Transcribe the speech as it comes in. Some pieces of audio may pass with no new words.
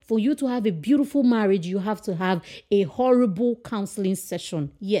for you to have a beautiful marriage, you have to have a horrible counseling session.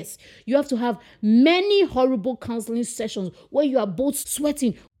 Yes, you have to have many horrible counseling sessions where you are both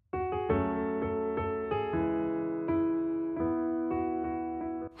sweating.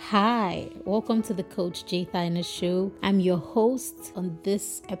 Hi, welcome to the Coach J. Thyna Show. I'm your host on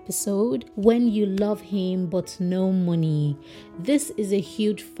this episode. When you love him but no money. This is a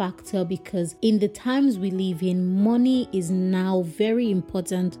huge factor because in the times we live in, money is now very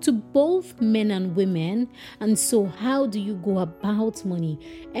important to both men and women. And so how do you go about money?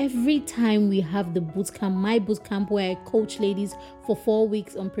 Every time we have the bootcamp, my bootcamp, where I coach ladies for 4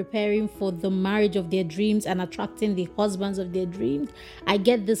 weeks on preparing for the marriage of their dreams and attracting the husbands of their dreams, I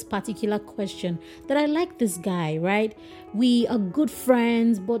get this particular question that I like this guy, right? We are good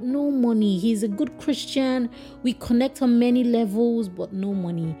friends, but no money. He's a good Christian. We connect on many levels, but no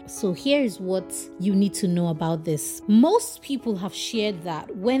money. So here is what you need to know about this. Most people have shared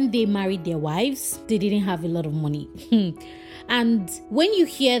that when they married their wives, they didn't have a lot of money. And when you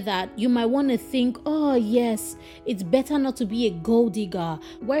hear that, you might want to think, oh yes, it's better not to be a gold digger.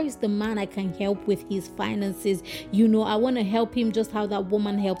 Where is the man I can help with his finances? I want to help him just how that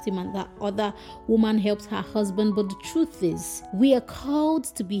woman helped him and that other woman helped her husband. But the truth is, we are called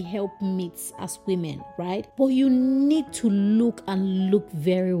to be helpmates as women, right? But you need to look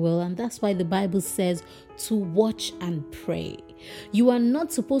very well. And that's why the Bible says to watch and pray. You are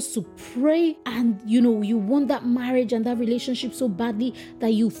not supposed to pray and you want that marriage and that relationship so badly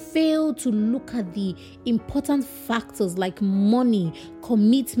that you fail to look at the important factors like money,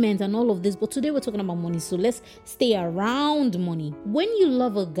 commitment and all of this. But today we're talking about money, so let's stay around money. When you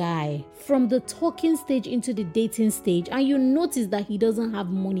love a guy from the talking stage into the dating stage and you notice that he doesn't have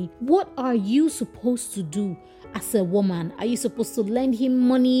money, what are you supposed to do? As a woman, are you supposed to lend him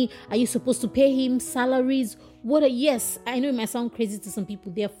money? Are you supposed to pay him salaries? Yes, I know it might sound crazy to some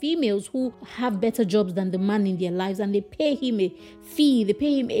people. There are females who have better jobs than the man in their lives and they pay him a fee. They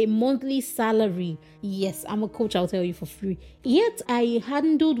pay him a monthly salary. Yes, I'm a coach, I'll tell you for free. Yet I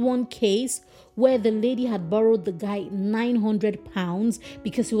handled one case where the lady had borrowed the guy £900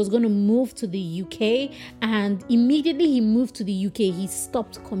 because he was going to move to the UK, and immediately he moved to the UK, he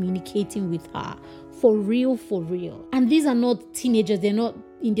stopped communicating with her. For real. And these are not teenagers. They're not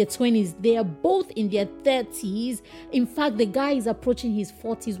in their 20s. They are both in their 30s. In fact, the guy is approaching his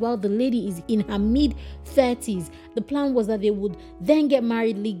 40s while the lady is in her mid-30s. The plan was that they would then get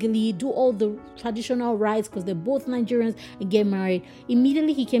married legally, do all the traditional rites because they're both Nigerians, and get married.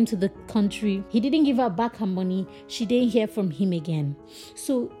 Immediately he came to the country. He didn't give her back her money. She didn't hear from him again.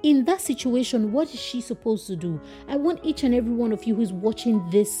 So in that situation, what is she supposed to do? I want each and every one of you who's watching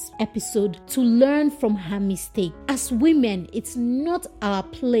this episode to learn from her mistake. As women, it's not our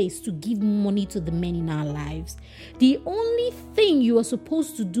place to give money to the men in our lives. The only thing you are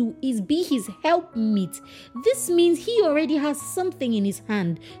supposed to do is be his helpmeet. This means he already has something in his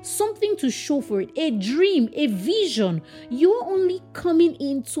hand, something to show for it, a dream, a vision. You're only coming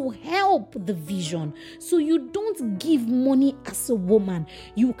in to help the vision. So you don't give money as a woman.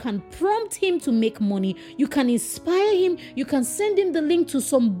 You can prompt him to make money. You can inspire him. You can send him the link to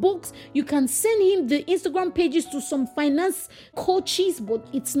some books. You can send him the Instagram pages to some finance coaches, but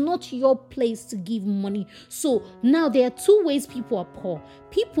it's not your place to give money. So now there are two ways people are poor.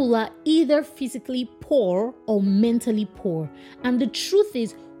 People are either physically poor or mentally poor. And the truth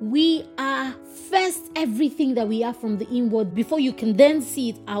is, we are first everything that we are from the inward before you can then see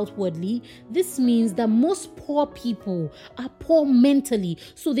it outwardly. This means that most poor people are poor mentally.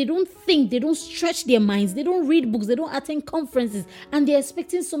 So they don't think, they don't stretch their minds, they don't read books, they don't attend conferences, and they're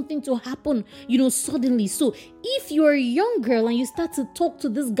expecting something to happen, suddenly. So if you're a young girl and you start to talk to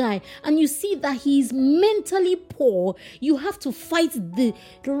this guy and you see that he's mentally poor, you have to fight the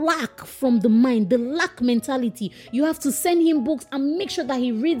lack from the mind, the lack mentality. You have to send him books and make sure that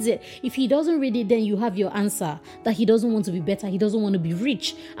he reads it. If he doesn't read it, then you have your answer that he doesn't want to be better, he doesn't want to be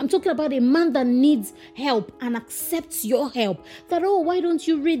rich. I'm talking about a man that needs help and accepts your help. That, oh, why don't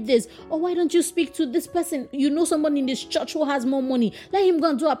you read this? Or why don't you speak to this person? You know someone in this church who has more money. Let him go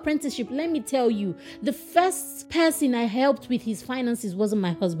and do apprenticeship. Let me tell you, the first person I helped with his finances wasn't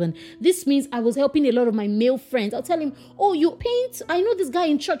my husband. This means I was helping a lot of my male friends. I'll tell him, oh, you paint? I know this guy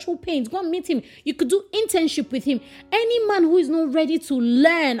in church who paints. Go and meet him. You could do internship with him. Any man who is not ready to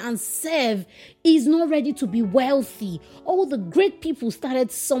learn and serve is not ready to be wealthy. All the great people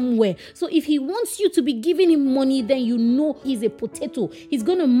started somewhere. So if he wants you to be giving him money, then you know he's a potato. He's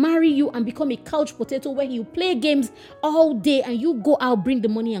going to marry you and become a couch potato where he'll play games all day and you go out, bring the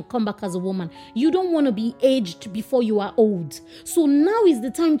money and come back as a woman. You don't want to be aged before you are old. So now is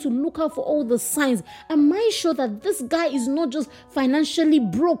the time to look out for all the signs. Am I sure that this guy is not just financially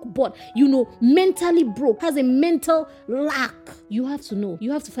broke, but mentally broke, has a mental lack? You have to know.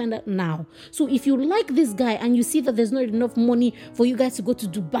 You have to find out now. So if you like this guy and you see that there's not enough money for you guys to go to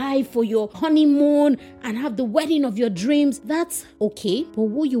Dubai for your honeymoon and have the wedding of your dreams, that's okay. But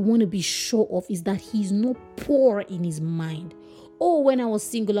what you want to be sure of is that he's not poor in his mind. Oh, when I was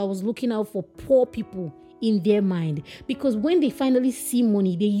single, I was looking out for poor people in their mind, because when they finally see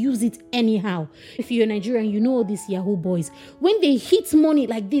money, they use it anyhow. If you're Nigerian, you know all these Yahoo boys. When they hit money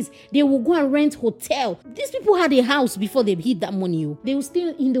like this, they will go and rent hotel. These people had a house before they hit that money. They will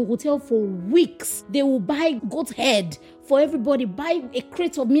stay in the hotel for weeks. They will buy goat head for everybody, buy a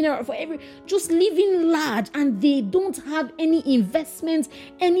crate of mineral for just living large, and they don't have any investments,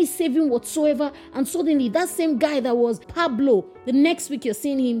 any saving whatsoever. And suddenly that same guy that was Pablo, the next week you're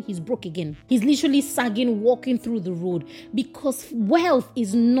seeing him, he's broke again. He's literally sagging, walking through the road, because wealth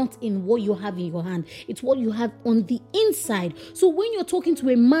is not in what you have in your hand. It's what you have on the inside. So when you're talking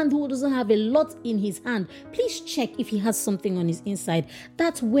to a man who doesn't have a lot in his hand, please check if he has something on his inside.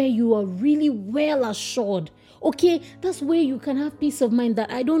 That's where you are really well assured. Okay, that's where you can have peace of mind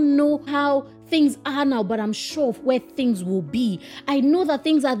that I don't know how things are now, but I'm sure of where things will be. I know that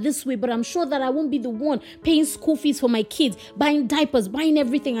things are this way, but I'm sure that I won't be the one paying school fees for my kids, buying diapers, buying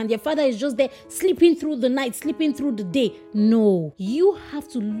everything, and their father is just there sleeping through the night, sleeping through the day. No, you have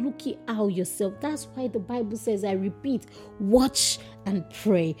to look it out yourself. That's why the Bible says, I repeat, watch and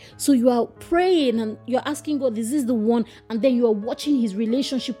pray. So you are praying and you're asking God, is this the one? And then you are watching his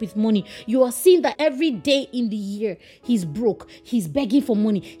relationship with money. You are seeing that every day in the year, he's broke. He's begging for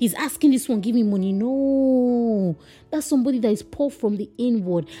money. He's asking this one, give me money. No, that's somebody that is poor from the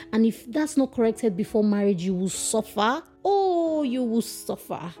inward. And if that's not corrected before marriage, you will suffer. Oh, you will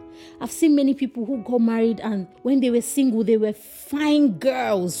suffer. I've seen many people who got married, and when they were single, they were fine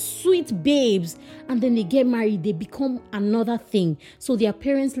girls, sweet babes, and then they get married, they become another thing. So their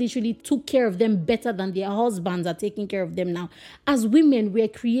parents literally took care of them better than their husbands are taking care of them now. As women, we are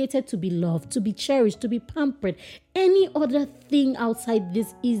created to be loved, to be cherished, to be pampered. Any other thing outside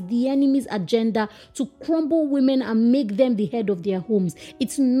this is the enemy's agenda to crumble women and make them the head of their homes.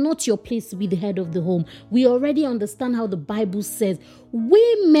 It's not your place to be the head of the home. We already understand how the Bible says,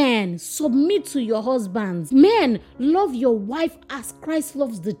 women, submit to your husbands. Men, love your wife as Christ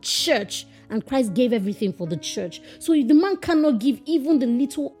loves the church. And Christ gave everything for the church. So if the man cannot give even the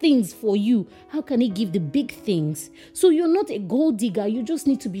little things for you, how can he give the big things? So you're not a gold digger. You just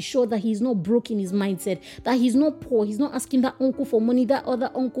need to be sure that he's not broke in his mindset, that he's not poor. He's not asking that uncle for money, that other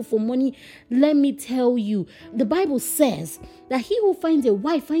uncle for money. Let me tell you, the Bible says that he who finds a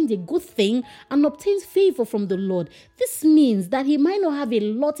wife finds a good thing and obtains favor from the Lord. This means that he might not have a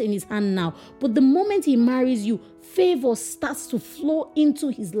lot in his hand now, but the moment he marries you, favor starts to flow into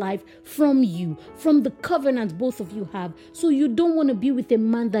his life from you, from the covenant both of you have. So you don't want to be with a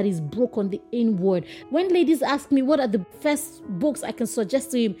man that is broke on the inward. When ladies ask me what are the first books I can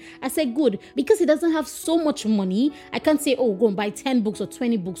suggest to him, I say good, because he doesn't have so much money. I can't say, oh, go and buy 10 books or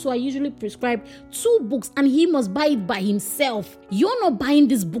 20 books. So I usually prescribe 2 books and he must buy it by himself. You're not buying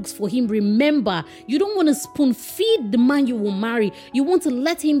these books for him. Remember, you don't want to spoon feed the man you will marry. You want to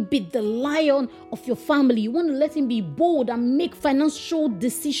let him be the lion of your family. You want to let him be bold and make financial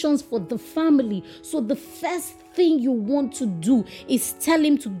decisions for the family. So the first thing you want to do is tell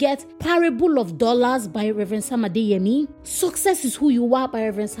him to get Parable of Dollars by Reverend Sam Adeyemi, Success is Who You Are by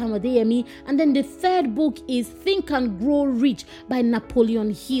Reverend Sam Adeyemi, and then the third book is Think and Grow Rich by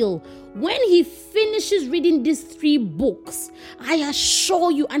Napoleon Hill. When he finishes reading these 3 books, I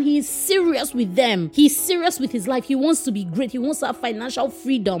assure you, and he is serious with them, he's serious with his life, he wants to be great, he wants to have financial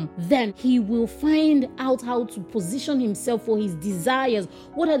freedom, then he will find out how to position himself for his desires.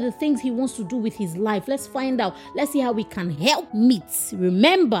 What are the things he wants to do with his life? Let's find out. Let's see how we can help meet.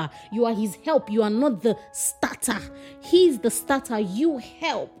 Remember, you are his help. You are not the starter. He's the starter. You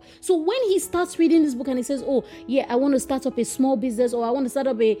help. So when he starts reading this book and he says, oh, yeah, I want to start up a small business, or I want to start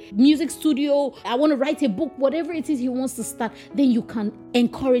up a music studio, I want to write a book, whatever it is he wants to start, then you can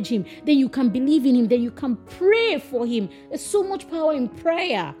encourage him. Then you can believe in him. Then you can pray for him. There's so much power in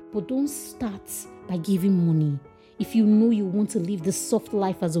prayer. But don't start by giving money. if you know you want to live the soft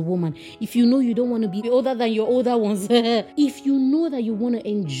life as a woman, if you know you don't want to be older than your older ones, if you know that you want to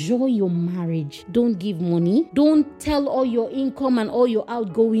enjoy your marriage, don't give money. Don't tell all your income and all your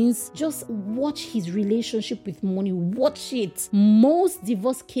outgoings. Just watch his relationship with money. Watch it. Most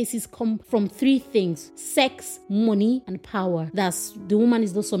divorce cases come from three things: sex, money, and power. That's the woman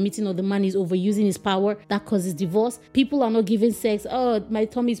is not submitting or the man is overusing his power. That causes divorce. People are not giving sex. Oh, my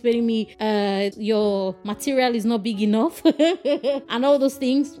tummy is paining me. Your material is not big enough. And all those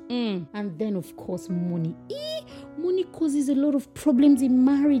things. And then, of course, money. Money causes a lot of problems in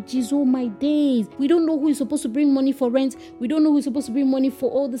marriages. Oh my days. We don't know who is supposed to bring money for rent. We don't know who is supposed to bring money for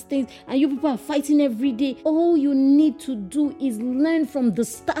all these things. And you people are fighting every day. All you need to do is learn from the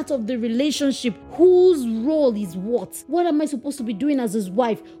start of the relationship whose role is what. What am I supposed to be doing as his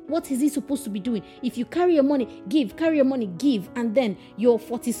wife? What is he supposed to be doing? If you carry your money, give. Carry your money, give. And then you're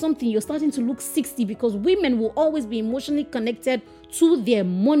 40-something. You're starting to look 60 because women will always be emotionally connected to their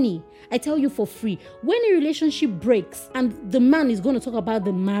money. I tell you for free, when a relationship breaks and the man is going to talk about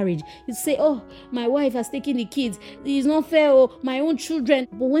the marriage, you say, oh, my wife has taken the kids. It's not fair. Oh, my own children.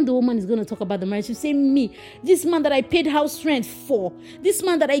 But when the woman is going to talk about the marriage, you say, me, this man that I paid house rent for, this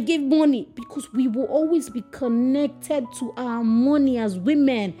man that I gave money, because we will always be connected to our money as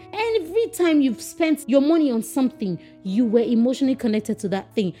women. Every time you've spent your money on something, you were emotionally connected to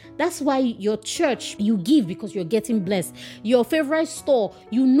that thing. That's why your church, you give because you're getting blessed. Your favorite store,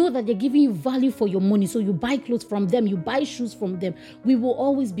 you know that they're giving you value for your money, so you buy clothes from them, you buy shoes from them. We will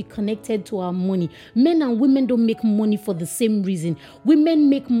always be connected to our money. Men and women don't make money for the same reason. Women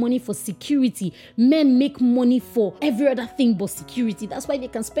make money for security. Men make money for every other thing but security. That's why they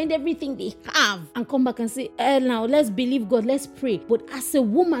can spend everything they have and come back and say, now let's believe God, let's pray. But as a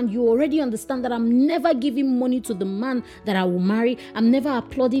woman, you already understand that I'm never giving money to the man that I will marry. I'm never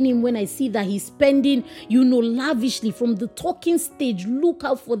applauding him when I see that he's spending, lavishly. From the talking stage, look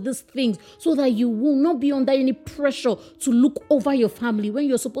out for these things so that you will not be under any pressure to look over your family when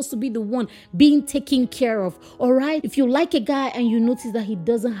you're supposed to be the one being taken care of. All right? If you like a guy and you notice that he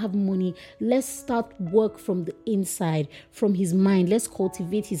doesn't have money, let's start work from the inside, from his mind. Let's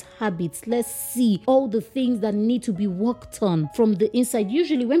cultivate his habits. Let's see all the things that need to be worked on from the inside.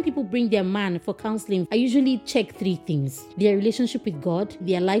 Usually when people bring their man for counseling, I usually check three things: their relationship with God,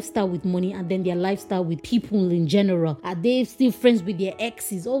 their lifestyle with money, and then their lifestyle with people in general. Are they still friends with their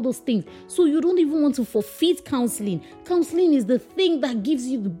exes? All those things. So you don't even want to forfeit counseling. Counseling is the thing that gives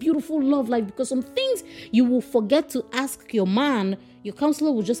you the beautiful love life, because some things you will forget to ask your man. Your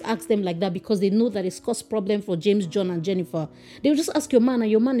counselor will just ask them like that because they know that it's caused problem for James, John, and Jennifer. They will just ask your man,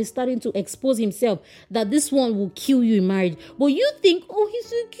 and your man is starting to expose himself that this one will kill you in marriage. But you think, oh, he's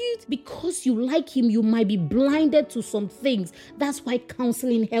so cute. Because you like him, you might be blinded to some things. That's why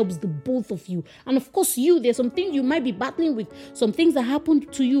counseling helps the both of you. And of course, there's some things you might be battling with, some things that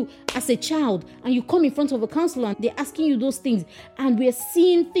happened to you as a child, and you come in front of a counselor and they're asking you those things, and we're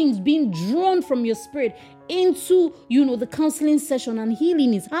seeing things being drawn from your spirit into, the counseling session, and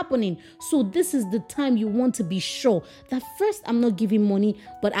healing is happening. So this is the time you want to be sure that first, I'm not giving money,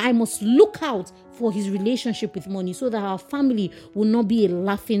 but I must look out for his relationship with money so that our family will not be a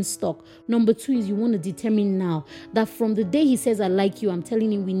laughing stock. Number 2 is you want to determine now that from the day he says, I like you, I'm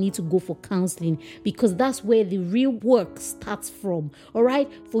telling him we need to go for counseling, because that's where the real work starts from. All right.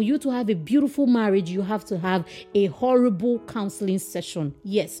 For you to have a beautiful marriage, you have to have a horrible counseling session.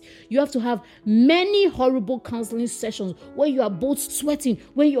 Yes, you have to have many horrible counseling sessions where you are both sweating,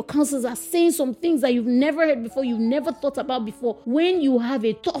 when your counselors are saying some things that you've never heard before, you've never thought about before. When you have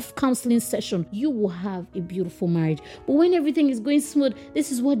a tough counseling session, you will have a beautiful marriage. But when everything is going smooth,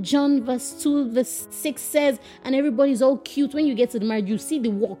 this is what John verse 2 verse 6 says, and everybody's all cute. When you get to the marriage, you see the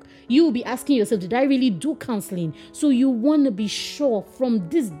walk, you will be asking yourself, did I really do counseling? So you want to be sure from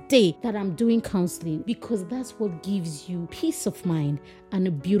this day that I'm doing counseling, because that's what gives you peace of mind and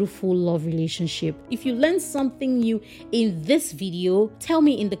a beautiful love relationship. If you learned something new in this video, tell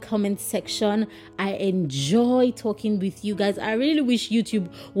me in the comment section. I enjoy talking with you guys. I really wish YouTube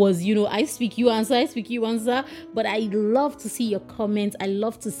was, I speak, you answer, but I love to see your comments. I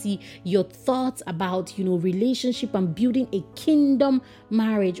love to see your thoughts about, relationship and building a kingdom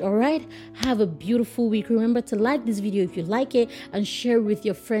marriage. All right. Have a beautiful week. Remember to like this video if you like it, and share with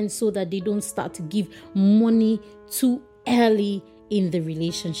your friends so that they don't start to give money too early in the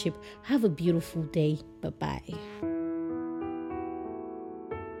relationship. Have a beautiful day. Bye-bye.